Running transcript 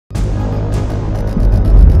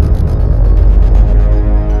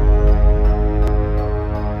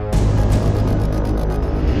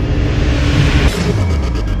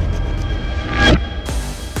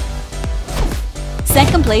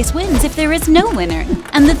second place wins if there is no winner,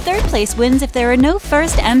 and the third place wins if there are no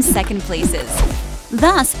first and second places.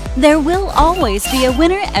 Thus, there will always be a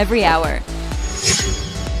winner every hour.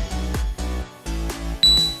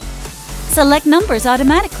 Select numbers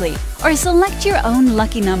automatically, or select your own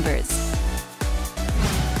lucky numbers.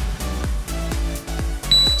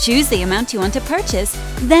 Choose the amount you want to purchase,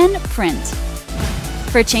 then print.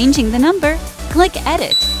 For changing the number, click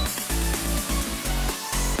Edit.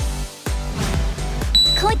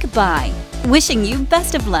 Click Buy, wishing you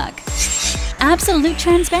best of luck. Absolute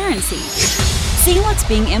transparency. See what's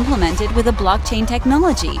being implemented with a blockchain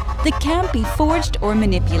technology that can't be forged or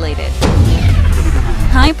manipulated.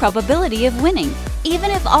 High probability of winning,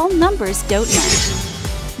 even if all numbers don't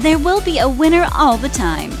match. There will be a winner all the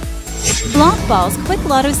time. BlockBall's Quick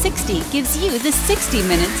Lotto 60 gives you the 60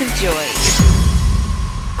 minutes of joy.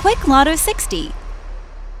 Quick Lotto 60.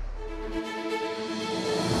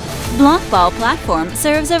 BlockBall platform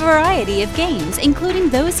serves a variety of games, including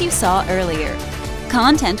those you saw earlier.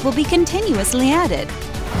 Content will be continuously added.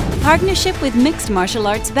 Partnership with mixed martial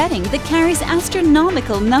arts betting that carries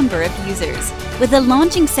astronomical number of users. With a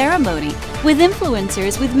launching ceremony, with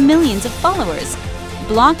influencers with millions of followers,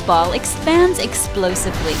 BlockBall expands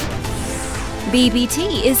explosively.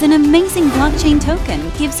 BBT is an amazing blockchain token,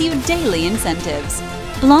 gives you daily incentives.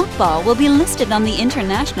 BlockBall will be listed on the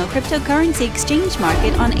International Cryptocurrency Exchange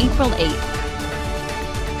Market on April 8th.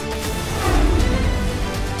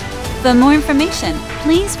 For more information,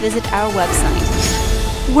 please visit our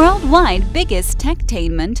website. Worldwide biggest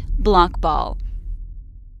Techtainment, BlockBall.